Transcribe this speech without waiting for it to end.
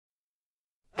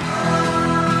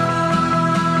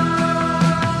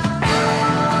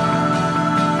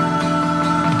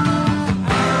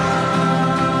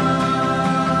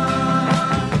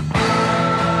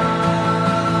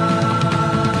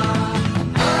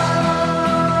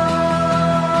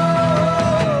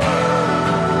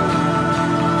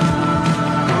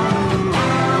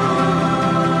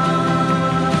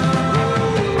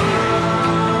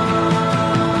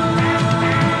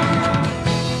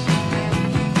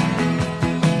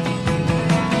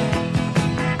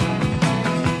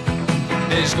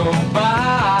Days go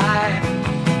by,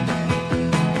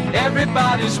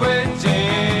 everybody's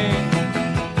waiting,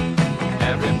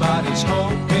 everybody's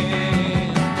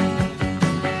hoping,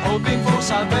 hoping for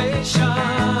salvation,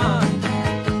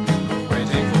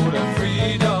 waiting for the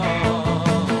freedom.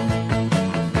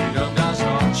 Freedom does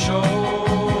not show.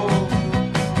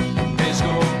 Days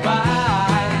go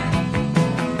by,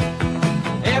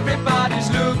 everybody's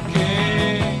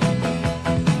looking,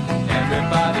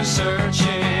 everybody's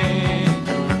searching,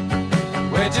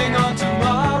 waiting on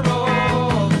tomorrow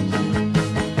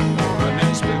for an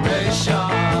inspiration.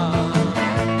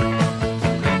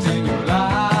 Continue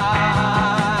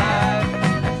life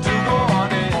to go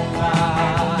on in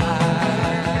life.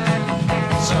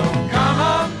 So come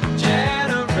on,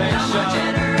 generation,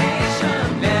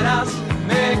 let us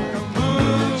make a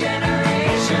move.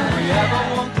 If we ever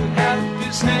want to help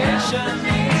this nation,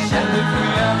 and if we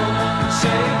ever want to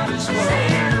save this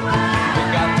world, we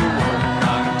got to work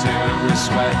until we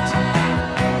sweat,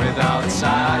 without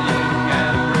sighing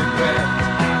and regret.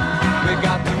 We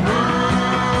got to move.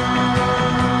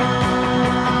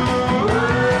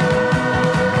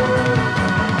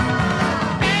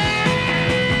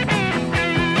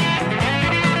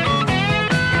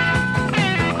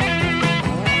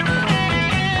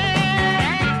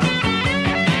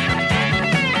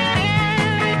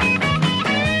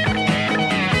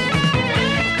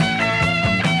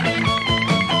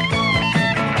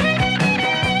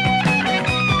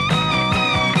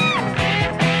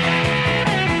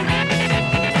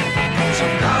 So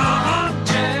come on,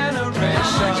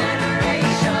 generation,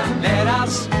 let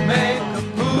us